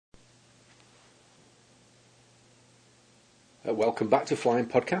Welcome back to Flying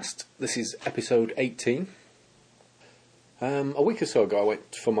Podcast. This is episode 18. A week or so ago I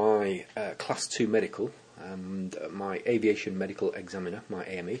went for my Class 2 medical and my aviation medical examiner, my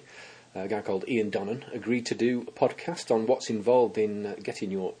AME, a guy called Ian Donnan, agreed to do a podcast on what's involved in getting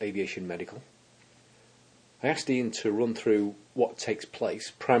your aviation medical. I asked Ian to run through what takes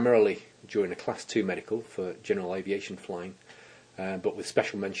place primarily during a Class 2 medical for general aviation flying, but with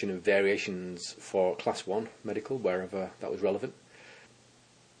special mention of variations for Class 1 medical wherever that was relevant.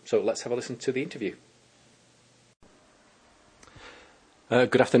 So let's have a listen to the interview.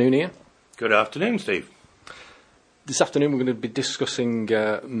 Good afternoon, Ian. Good afternoon, Steve. This afternoon we're going to be discussing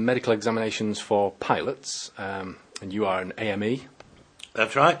medical examinations for pilots, and you are an AME.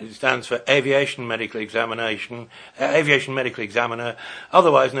 That's right. It stands for Aviation Medical Examination, Aviation Medical Examiner,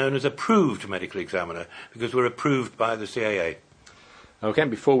 otherwise known as Approved Medical Examiner, because we're approved by the CAA. Okay,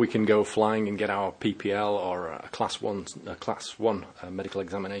 and before we can go flying and get our PPL or a Class 1 medical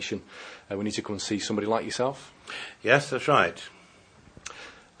examination, we need to come and see somebody like yourself. Yes, that's right.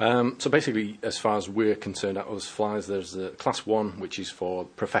 So basically, as far as we're concerned, us flyers, there's the Class 1, which is for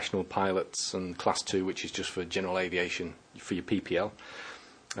professional pilots, and Class 2, which is just for general aviation, for your PPL.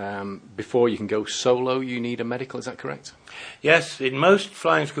 Before you can go solo, you need a medical, is that correct? Yes, in most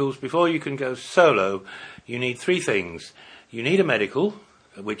flying schools, before you can go solo, you need three things. You need a medical,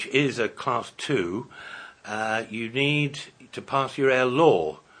 which is a Class 2. You need to pass your air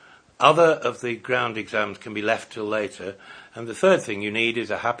law. Other of the ground exams can be left till later. And the third thing you need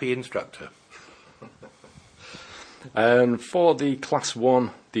is a happy instructor. And for the Class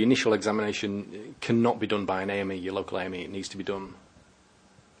 1, the initial examination cannot be done by an AME, your local AME. It needs to be done.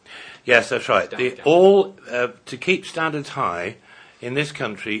 Yes, that's right. To keep standards high in this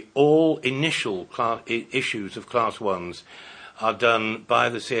country, all initial issues of Class 1s are done by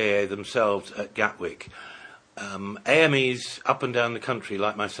the CAA themselves at Gatwick. AMEs up and down the country,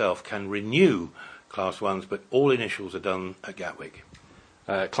 like myself, can renew Class 1s, but all initials are done at Gatwick.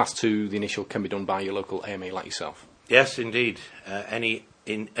 Class 2, the initial can be done by your local AME like yourself? Yes, indeed.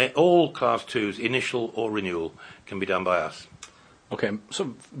 All Class 2s, initial or renewal, can be done by us. Okay,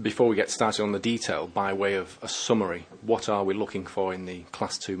 so before we get started on the detail, by way of a summary, what are we looking for in the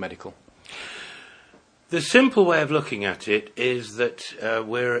Class 2 medical? The simple way of looking at it is that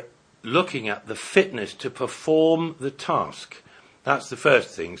we're looking at the fitness to perform the task. That's the first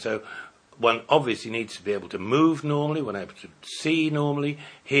thing. So one obviously needs to be able to move normally, one able to see normally,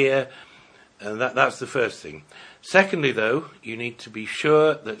 hear, and that's the first thing. Secondly, though, you need to be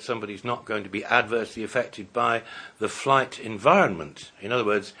sure that somebody's not going to be adversely affected by the flight environment. In other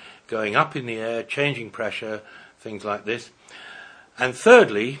words, going up in the air, changing pressure, things like this. And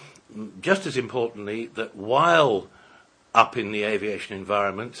thirdly, just as importantly, that while up in the aviation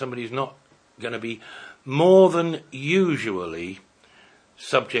environment, somebody's not going to be more than usually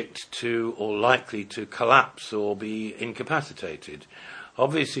subject to or likely to collapse or be incapacitated.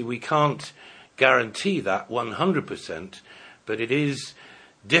 Obviously, we can't guarantee that 100%, but it is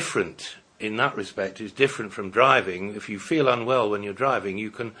different in that respect. It's different from driving. If you feel unwell when you're driving, you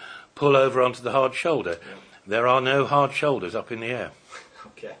can pull over onto the hard shoulder. Yeah. There are no hard shoulders up in the air.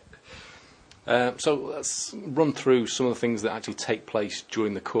 Okay. So let's run through some of the things that actually take place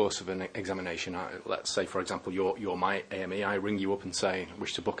during the course of an examination. Let's say, for example, you're my AME. I ring you up and say, I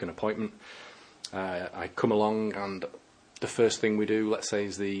wish to book an appointment. I come along and the first thing we do, let's say,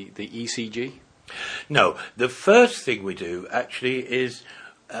 is the ECG. No, the first thing we do actually is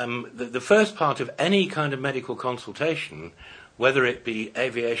the first part of any kind of medical consultation, whether it be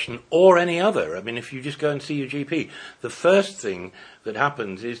aviation or any other. I mean, if you just go and see your GP, the first thing that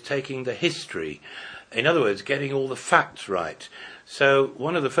happens is taking the history. In other words, getting all the facts right. So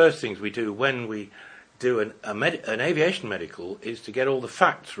one of the first things we do when we do an aviation medical is to get all the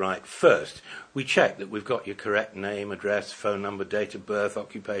facts right first. We check that we've got your correct name, address, phone number, date of birth,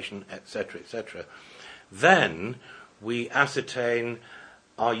 occupation, etc., etc. Then we ascertain,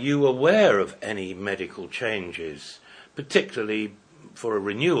 are you aware of any medical changes? Particularly for a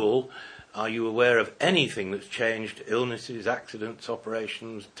renewal, are you aware of anything that's changed, illnesses, accidents,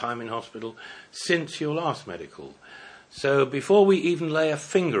 operations, time in hospital, since your last medical? So before we even lay a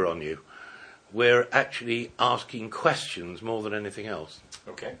finger on you, we're actually asking questions more than anything else.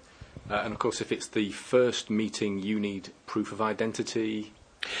 Okay. And of course, if it's the first meeting, you need proof of identity.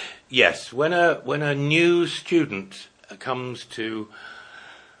 Yes. When a new student comes to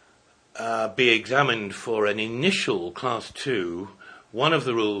be examined for an initial Class 2, one of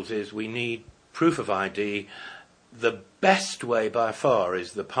the rules is we need proof of ID. The best way by far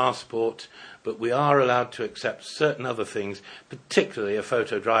is the passport, but we are allowed to accept certain other things, particularly a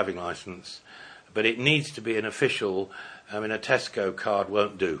photo driving licence. but it needs to be an official. I mean, a Tesco card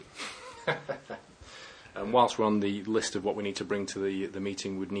won't do. And whilst we're on the list of what we need to bring to the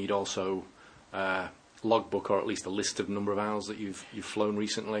meeting, we'd need also logbook, or at least a list of number of hours that you've flown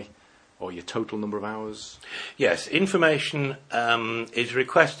recently, or your total number of hours. Yes, information is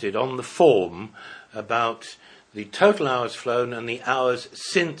requested on the form about the total hours flown and the hours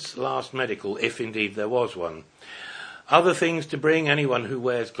since last medical, if indeed there was one. Other things to bring: anyone who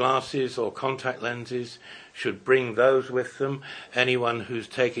wears glasses or contact lenses should bring those with them. Anyone who's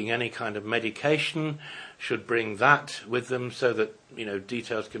taking any kind of medication should bring that with them so that,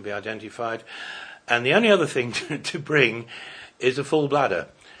 details can be identified. And the only other thing to bring is a full bladder,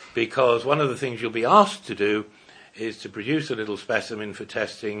 because one of the things you'll be asked to do is to produce a little specimen for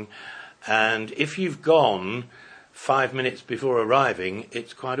testing, and if you've gone 5 minutes before arriving,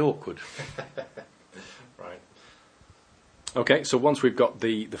 it's quite awkward. Right. Okay, so once we've got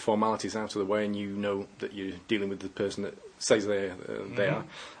the formalities out of the way, and you know that you're dealing with the person that says they are,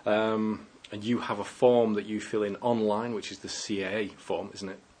 and you have a form that you fill in online, which is the CAA form, isn't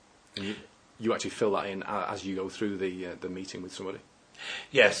it? And you actually fill that in as you go through the meeting with somebody.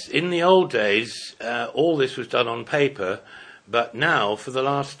 Yes, in the old days, all this was done on paper, but now, for the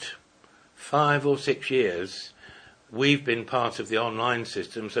last 5 or 6 years, we've been part of the online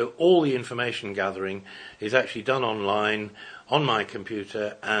system, so all the information gathering is actually done online, on my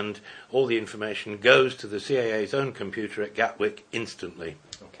computer, and all the information goes to the CAA's own computer at Gatwick instantly.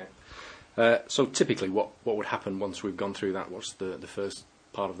 Okay. So typically, what would happen once we've gone through that? What's the first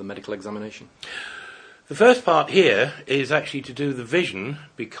part of the medical examination? The first part here is actually to do the vision,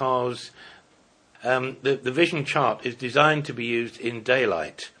 because the vision chart is designed to be used in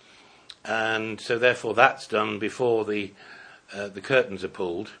daylight, and so therefore that's done before the curtains are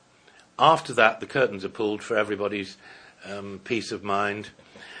pulled. After that, the curtains are pulled for everybody's peace of mind.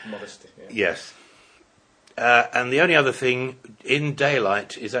 Modesty. Yeah. Yes. And the only other thing in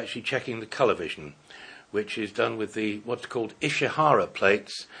daylight is actually checking the colour vision, which is done with what's called Ishihara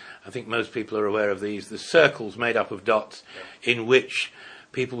plates. I think most people are aware of these. The circles made up of dots, in which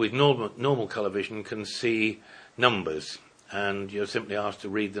people with normal colour vision can see numbers, and you're simply asked to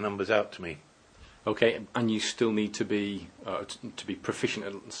read the numbers out to me. Okay, and you still need to be proficient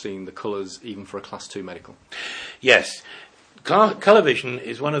at seeing the colours, even for a Class 2 medical? Yes. Colour vision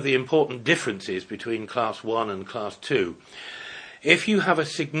is one of the important differences between Class 1 and Class 2. If you have a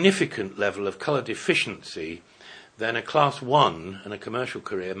significant level of colour deficiency, then a Class 1 and a commercial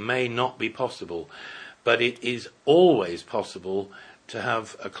career may not be possible. But it is always possible to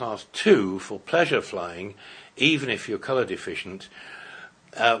have a Class 2 for pleasure flying, even if you're colour deficient,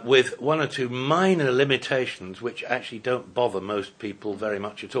 with 1 or 2 minor limitations which actually don't bother most people very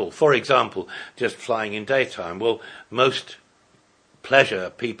much at all. For example, just flying in daytime. Well, most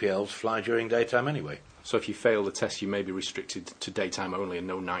pleasure PPLs fly during daytime anyway. So if you fail the test, you may be restricted to daytime only and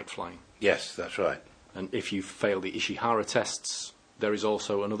no night flying? Yes, that's right. And if you fail the Ishihara tests, there is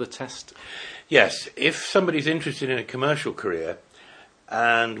also another test? Yes, if somebody's interested in a commercial career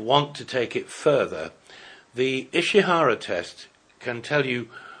and want to take it further, the Ishihara test can tell you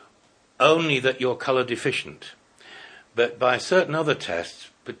only that you're colour deficient. But by certain other tests,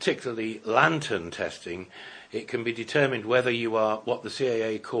 particularly lantern testing, it can be determined whether you are what the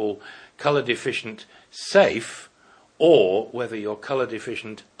CAA call colour deficient safe, or whether you're colour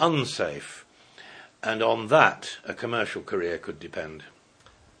deficient unsafe. And on that, a commercial career could depend.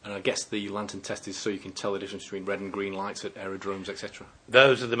 And I guess the lantern test is so you can tell the difference between red and green lights at aerodromes, etc.?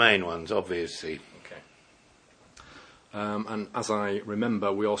 Those are the main ones, obviously. Okay. And as I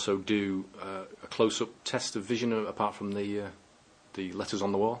remember, we also do a close-up test of vision, apart from the letters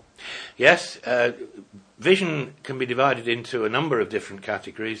on the wall? Yes, vision can be divided into a number of different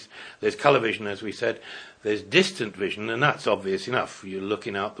categories. There's colour vision, as we said. There's distant vision, and that's obvious enough. You're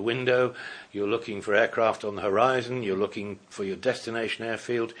looking out the window, you're looking for aircraft on the horizon, you're looking for your destination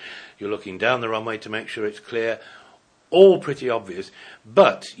airfield, you're looking down the runway to make sure it's clear. All pretty obvious.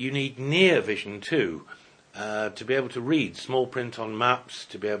 But you need near vision too, to be able to read small print on maps,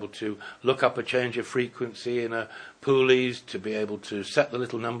 to be able to look up a change of frequency in a Pulleys, to be able to set the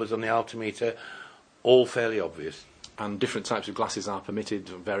little numbers on the altimeter, all fairly obvious. And different types of glasses are permitted,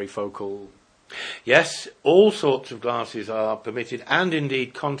 varifocal? Yes, all sorts of glasses are permitted, and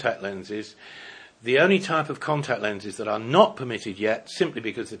indeed contact lenses. The only type of contact lenses that are not permitted yet, simply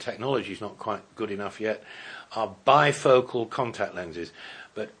because the technology is not quite good enough yet, are bifocal contact lenses.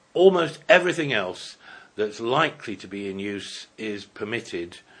 But almost everything else that's likely to be in use is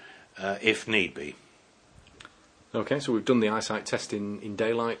permitted if need be. Okay, so we've done the eyesight test in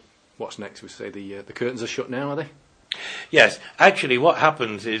daylight. What's next? We say the curtains are shut now, are they? Yes, actually what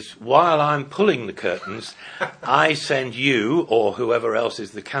happens is while I'm pulling the curtains, I send you, or whoever else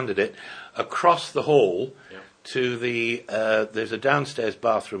is the candidate, across the hall to there's a downstairs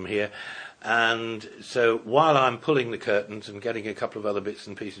bathroom here, and so while I'm pulling the curtains and getting a couple of other bits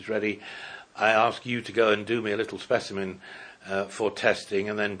and pieces ready, I ask you to go and do me a little specimen for testing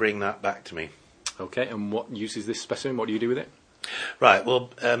and then bring that back to me. Okay, and what use is this specimen? What do you do with it? Right, well,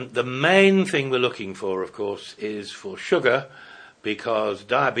 the main thing we're looking for, of course, is for sugar, because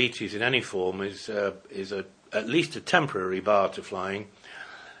diabetes in any form is at least a temporary bar to flying.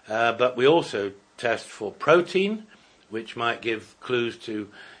 But we also test for protein, which might give clues to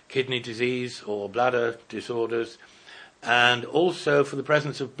kidney disease or bladder disorders, and also for the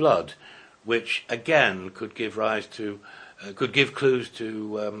presence of blood, which again could give clues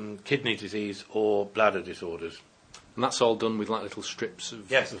to kidney disease or bladder disorders. And that's all done with like little strips of,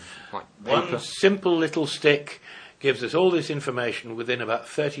 yes. of like paper. One simple little stick gives us all this information within about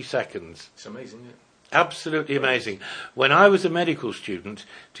 30 seconds. It's amazing, isn't it? Absolutely amazing. When I was a medical student,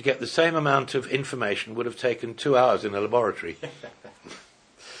 to get the same amount of information would have taken 2 hours in a laboratory.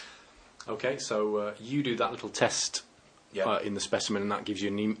 Okay, so you do that little test in the specimen, and that gives you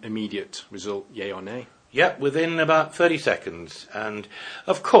an immediate result, yay or nay? Yep, within about 30 seconds. And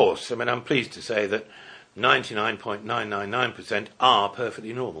of course, I mean, I'm pleased to say that 99.999% are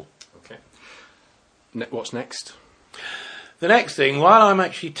perfectly normal. Okay. What's next? The next thing, while I'm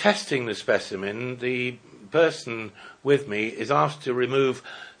actually testing the specimen, the person with me is asked to remove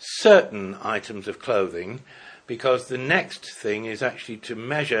certain items of clothing, because the next thing is actually to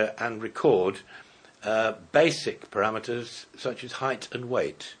measure and record basic parameters such as height and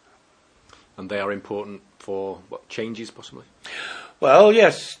weight. And they are important for what, changes possibly? Well,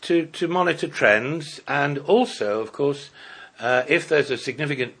 yes, to monitor trends, and also, of course, if there's a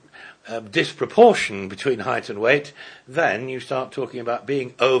significant disproportion between height and weight, then you start talking about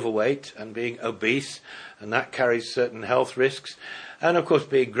being overweight and being obese, and that carries certain health risks. And, of course,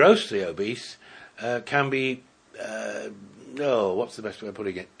 being grossly obese can be, what's the best way of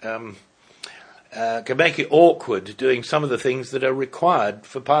putting it? Can make it awkward doing some of the things that are required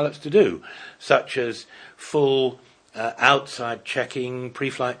for pilots to do, such as full outside checking,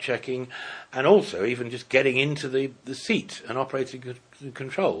 pre-flight checking, and also even just getting into the seat and operating the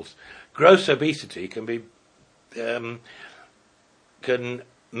controls. Gross obesity can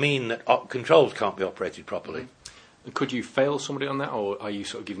mean that controls can't be operated properly. And could you fail somebody on that, or are you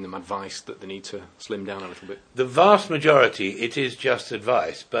sort of giving them advice that they need to slim down a little bit? The vast majority, it is just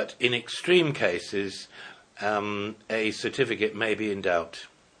advice, but in extreme cases, a certificate may be in doubt.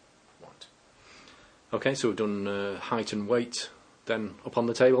 Right. Okay, so we've done height and weight, then up on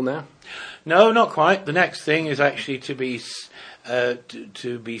the table now? No, not quite. The next thing is actually to be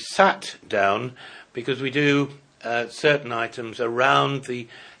sat down, because we do certain items around the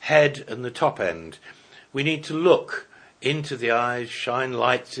head and the top end. We need to look into the eyes, shine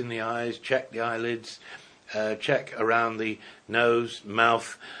lights in the eyes, check the eyelids, check around the nose,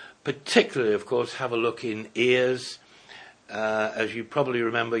 mouth. Particularly, of course, have a look in ears. As you probably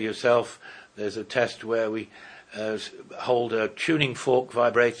remember yourself, there's a test where we hold a tuning fork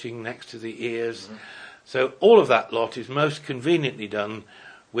vibrating next to the ears. Mm-hmm. So all of that lot is most conveniently done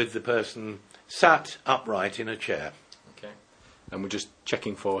with the person sat upright in a chair. Okay. And we're just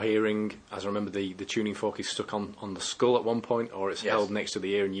checking for hearing. As I remember, the tuning fork is stuck on the skull at one point, or it's held next to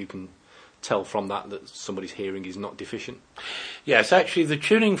the ear, and you can tell from that somebody's hearing is not deficient. Yes, actually the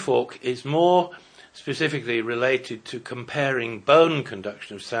tuning fork is more specifically related to comparing bone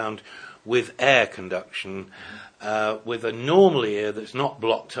conduction of sound with air conduction. With a normal ear that's not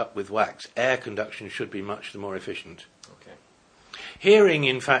blocked up with wax, air conduction should be much more efficient. Okay. Hearing,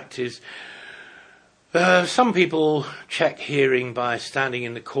 in fact, is... some people check hearing by standing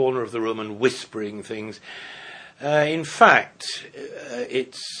in the corner of the room and whispering things. In fact,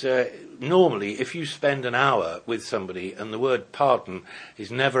 it's normally, if you spend an hour with somebody and the word pardon is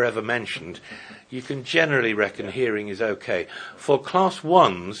never ever mentioned, you can generally reckon hearing is okay. For Class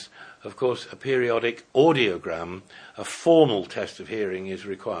 1s, of course, a periodic audiogram, a formal test of hearing is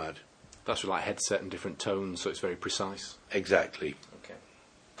required. That's with like headset and different tones, so it's very precise. Exactly. Okay.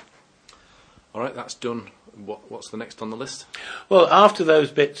 All right, that's done. What's the next on the list? Well, after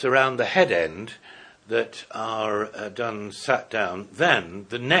those bits around the head end that are done sat down, then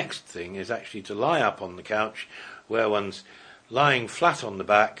the next thing is actually to lie up on the couch where one's lying flat on the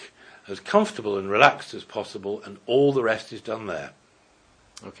back, as comfortable and relaxed as possible, and all the rest is done there.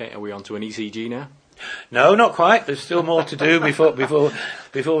 Okay, are we on to an ECG now? No, not quite. There's still more to do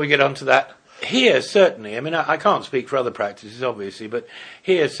before we get on to that. Here, certainly, I mean, I can't speak for other practices, obviously, but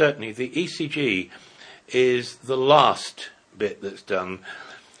here, certainly, the ECG is the last bit that's done.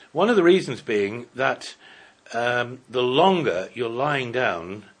 One of the reasons being that the longer you're lying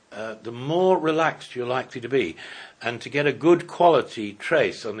down, the more relaxed you're likely to be. And to get a good quality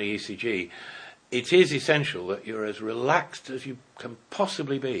trace on the ECG, it is essential that you're as relaxed as you can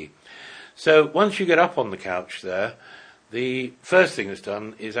possibly be. So once you get up on the couch there, the first thing that's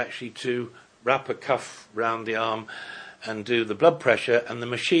done is actually to wrap a cuff round the arm and do the blood pressure, and the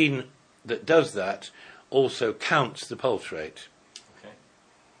machine that does that also counts the pulse rate. Okay.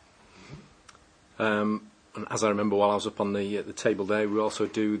 And as I remember, while I was up on the table there, we also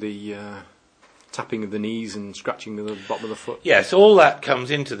do the tapping of the knees and scratching the bottom of the foot. Yes, all that comes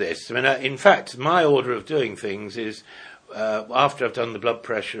into this. I mean, in fact, my order of doing things is after I've done the blood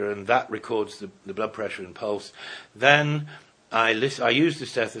pressure and that records the blood pressure and pulse, then I use the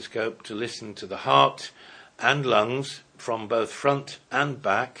stethoscope to listen to the heart and lungs from both front and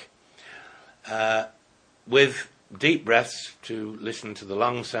back, with deep breaths to listen to the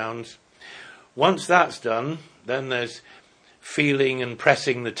lung sounds. Once that's done, then there's feeling and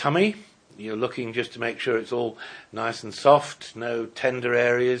pressing the tummy. You're looking just to make sure it's all nice and soft, no tender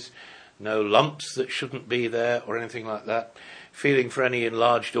areas, no lumps that shouldn't be there or anything like that. Feeling for any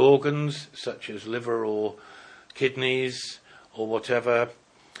enlarged organs, such as liver or kidneys or whatever.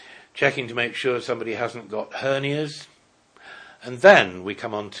 Checking to make sure somebody hasn't got hernias. And then we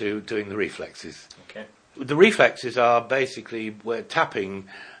come on to doing the reflexes. Okay. The reflexes are basically we're tapping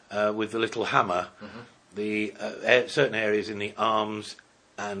with the little hammer the certain areas in the arms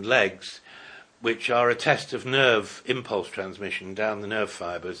and legs, which are a test of nerve impulse transmission down the nerve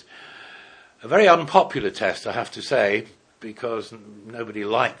fibres. A very unpopular test, I have to say, because nobody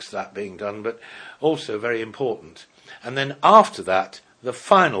likes that being done, but also very important. And then after that, the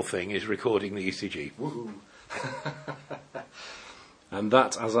final thing is recording the ECG. Woohoo. And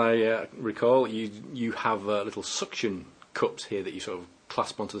that, as I recall, you have little suction cups here that you sort of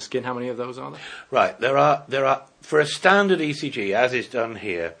clasp onto the skin. How many of those are there? Right, there are for a standard ECG, as is done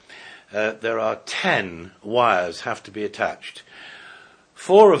here, there are 10 wires have to be attached.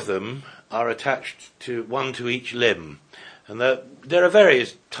 4 of them are attached to one to each limb, and there are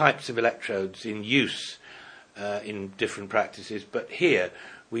various types of electrodes in use in different practices, but here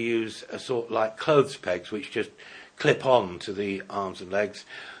we use a sort like clothes pegs which just clip on to the arms and legs.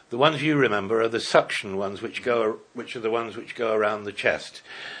 The ones you remember are the suction ones, which are the ones which go around the chest.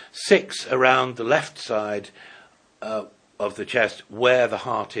 6 around the left side of the chest where the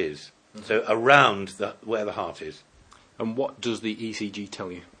heart is. So around where the heart is. And what does the ECG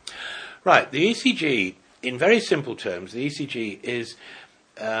tell you? Right, the ECG, in very simple terms, the ECG is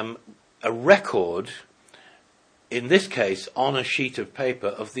a record, in this case on a sheet of paper,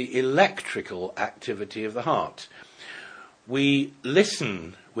 of the electrical activity of the heart. We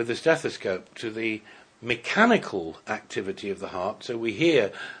listen with a stethoscope to the mechanical activity of the heart, so we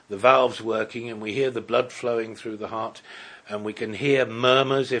hear the valves working and we hear the blood flowing through the heart, and we can hear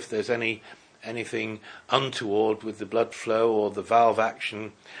murmurs if there's anything untoward with the blood flow or the valve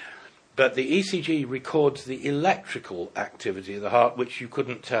action. But the ECG records the electrical activity of the heart, which you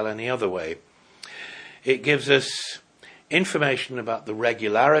couldn't tell any other way. It gives us information about the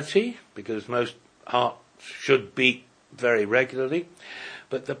regularity, because most hearts should beat very regularly,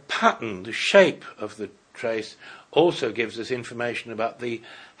 but the pattern, the shape of the trace also gives us information about the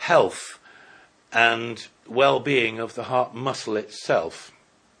health and well-being of the heart muscle itself.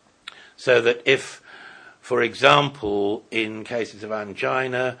 So that if, for example, in cases of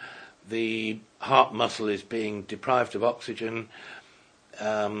angina, the heart muscle is being deprived of oxygen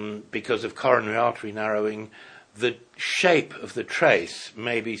because of coronary artery narrowing, the shape of the trace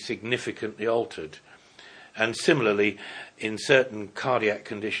may be significantly altered. And similarly, in certain cardiac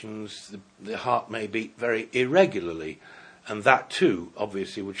conditions, the heart may beat very irregularly, and that too,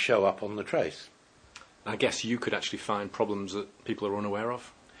 obviously, would show up on the trace. I guess you could actually find problems that people are unaware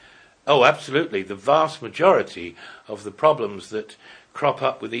of? Oh, absolutely. The vast majority of the problems that crop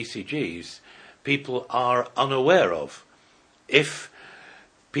up with ECGs, people are unaware of. If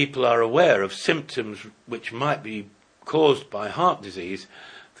people are aware of symptoms which might be caused by heart disease,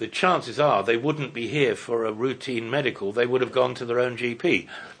 the chances are they wouldn't be here for a routine medical. They would have gone to their own GP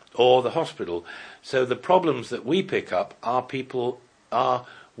or the hospital. So the problems that we pick up are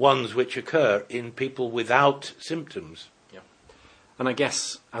ones which occur in people without symptoms. Yeah. And I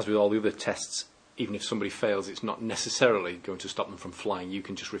guess, as with all the other tests, even if somebody fails, it's not necessarily going to stop them from flying. You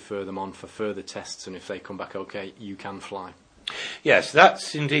can just refer them on for further tests, and if they come back okay, you can fly. Yes,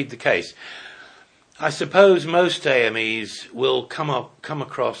 that's indeed the case. I suppose most AMEs will come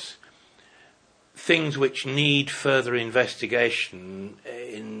across things which need further investigation.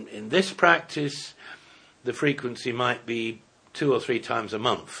 In this practice, the frequency might be 2 or 3 times a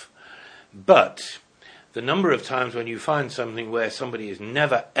month. But the number of times when you find something where somebody is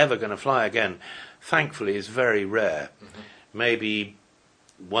never ever going to fly again, thankfully, is very rare. Maybe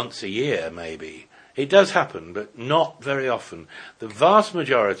once a year, maybe. It does happen, but not very often. The vast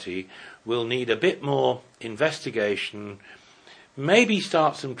majority will need a bit more investigation, maybe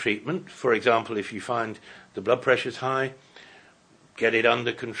start some treatment. For example, if you find the blood pressure's high, get it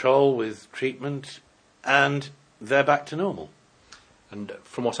under control with treatment, and they're back to normal. And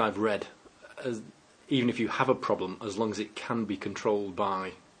from what I've read, even if you have a problem, as long as it can be controlled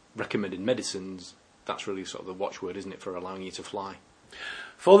by recommended medicines, that's really sort of the watchword, isn't it, for allowing you to fly?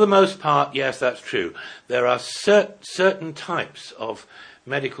 For the most part, yes, that's true. There are certain types of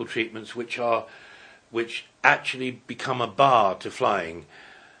medical treatments which actually become a bar to flying.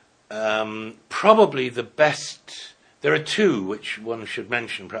 Probably the best. There are 2 which one should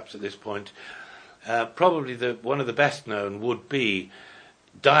mention, perhaps at this point. Probably one of the best known would be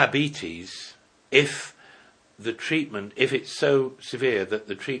diabetes, if it's so severe that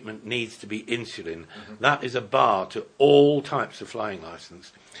the treatment needs to be insulin. That is a bar to all types of flying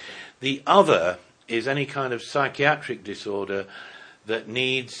license. The other is any kind of psychiatric disorder that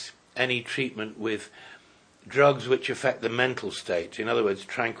needs any treatment with drugs which affect the mental state. In other words,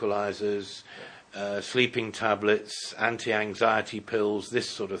 tranquilizers, sleeping tablets, anti-anxiety pills, this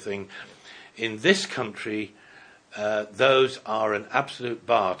sort of thing. In this country, those are an absolute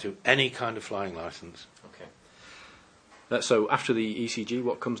bar to any kind of flying license. Okay. So after the ECG,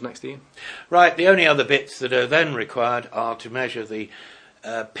 what comes next, Ian? Right, the only other bits that are then required are to measure the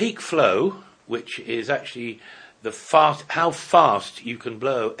peak flow, which is actually how fast you can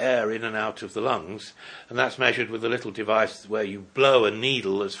blow air in and out of the lungs, and that's measured with a little device where you blow a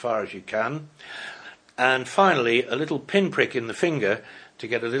needle as far as you can. And finally, a little pinprick in the finger to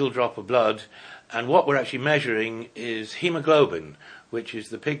get a little drop of blood. And what we're actually measuring is hemoglobin, which is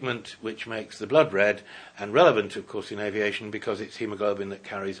the pigment which makes the blood red, and relevant, of course, in aviation because it's hemoglobin that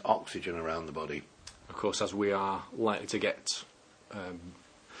carries oxygen around the body. Of course, as we are likely to get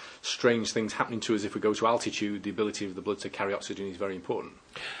strange things happening to us if we go to altitude, the ability of the blood to carry oxygen is very important.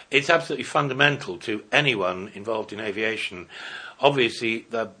 It's absolutely fundamental to anyone involved in aviation. Obviously,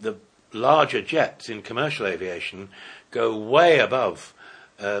 the larger jets in commercial aviation go way above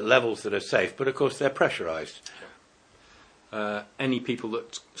levels that are safe, but of course they're pressurised. Any people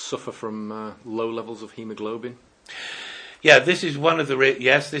that suffer from low levels of hemoglobin? Yeah, this is one of the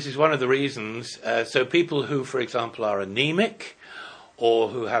reasons. So people who, for example, are anemic, or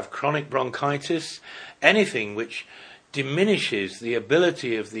who have chronic bronchitis, anything which diminishes the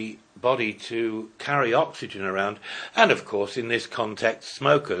ability of the body to carry oxygen around, and of course in this context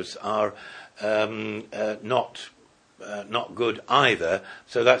smokers are not good either,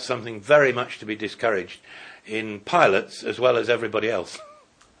 so that's something very much to be discouraged in pilots as well as everybody else.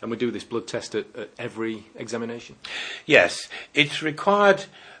 And we do this blood test at every examination? Yes, it's required.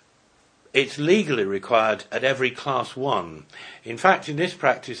 It's legally required at every Class 1. In fact, in this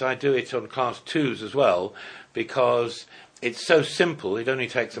practice, I do it on Class 2s as well, because it's so simple, it only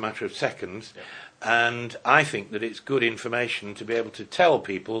takes a matter of seconds, and I think that it's good information to be able to tell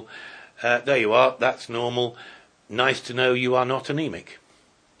people, there you are, that's normal, nice to know you are not anemic.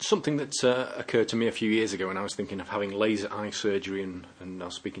 Something that occurred to me a few years ago when I was thinking of having laser eye surgery, and I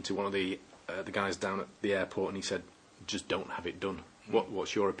was speaking to one of the guys down at the airport, and he said, just don't have it done.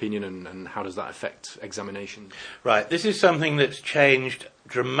 What's your opinion, and how does that affect examinations? Right, this is something that's changed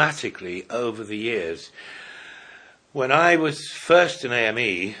dramatically over the years. When I was first in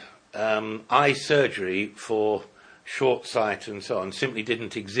AME, eye surgery for short sight and so on simply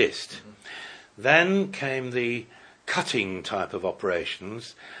didn't exist. Then came the cutting type of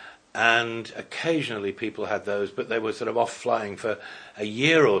operations, and occasionally people had those, but they were sort of off flying for a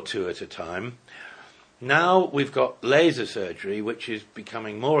year or 2 at a time. Now we've got laser surgery, which is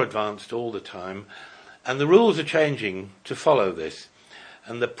becoming more advanced all the time, and the rules are changing to follow this.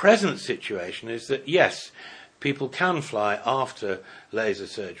 And the present situation is that, yes, people can fly after laser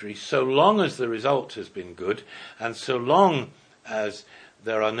surgery, so long as the result has been good, and so long as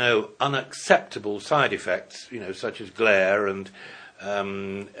there are no unacceptable side effects, such as glare and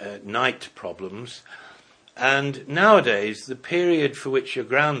night problems. And nowadays, the period for which you're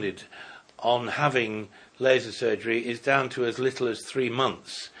grounded on having laser surgery is down to as little as 3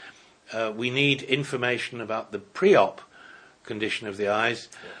 months. We need information about the pre-op condition of the eyes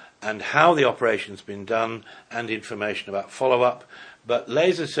and how the operation's been done, and information about follow-up. But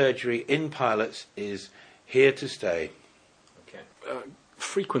laser surgery in pilots is here to stay. Okay.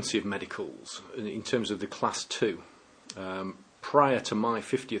 Frequency of medicals in terms of the Class 2. Prior to my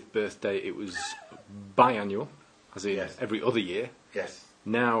 50th birthday, it was biannual, as in Yes. every other year. Yes.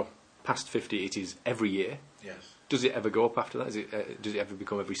 Now, past 50, it is every year. Yes. Does it ever go up after that? Does it ever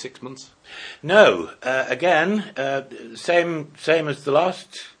become every 6 months? No. Same as the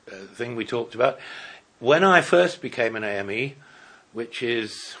last thing we talked about. When I first became an AME, which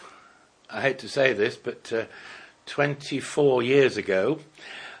is, I hate to say this, but 24 years ago,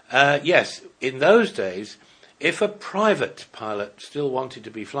 yes, in those days, if a private pilot still wanted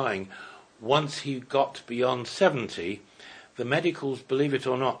to be flying, once he got beyond 70, the medicals, believe it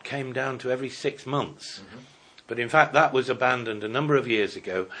or not, came down to every 6 months. Mm-hmm. But in fact, that was abandoned a number of years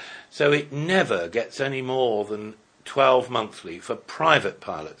ago. So it never gets any more than 12 monthly for private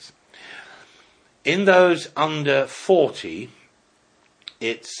pilots. In those under 40,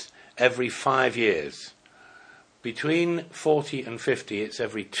 it's every 5 years. Between 40 and 50, it's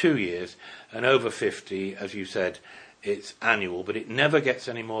every 2 years. And over 50, as you said, it's annual. But it never gets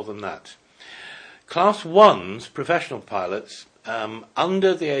any more than that. Class 1's professional pilots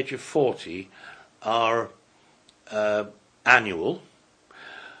under the age of 40 are annual.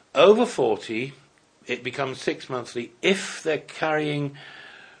 Over 40, it becomes 6 monthly if they're carrying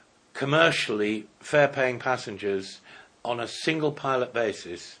commercially fare-paying passengers on a single pilot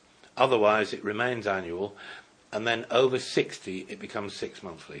basis. Otherwise, it remains annual. And then over 60, it becomes 6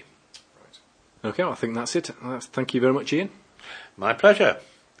 monthly. Right. Okay, I think that's it. Thank you very much, Ian. My pleasure.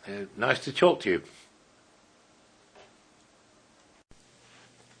 Nice to talk to you.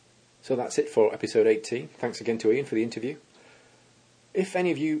 So that's it for episode 18. Thanks again to Ian for the interview. If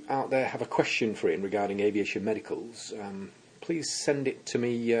any of you out there have a question for Ian regarding aviation medicals, please send it to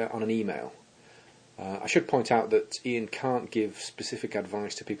me on an email. I should point out that Ian can't give specific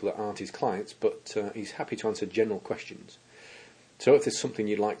advice to people that aren't his clients, but he's happy to answer general questions. So if there's something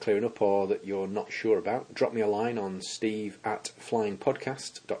you'd like clearing up or that you're not sure about, drop me a line on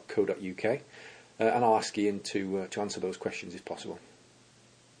steve@flyingpodcast.co.uk and I'll ask Ian to answer those questions if possible.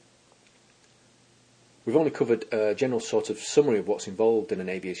 We've only covered a general sort of summary of what's involved in an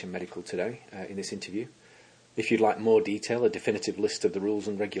aviation medical today in this interview. If you'd like more detail, a definitive list of the rules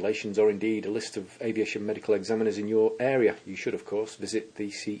and regulations, or indeed a list of aviation medical examiners in your area, you should, of course, visit the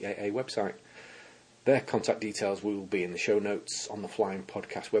CAA website. Their contact details will be in the show notes on the Flying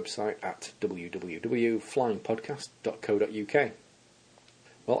Podcast website at www.flyingpodcast.co.uk.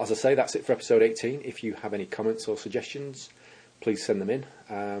 Well, as I say, that's it for episode 18. If you have any comments or suggestions, please send them in.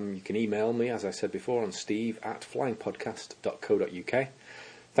 You can email me, as I said before, on steve@flyingpodcast.co.uk.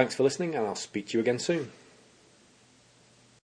 Thanks for listening, and I'll speak to you again soon.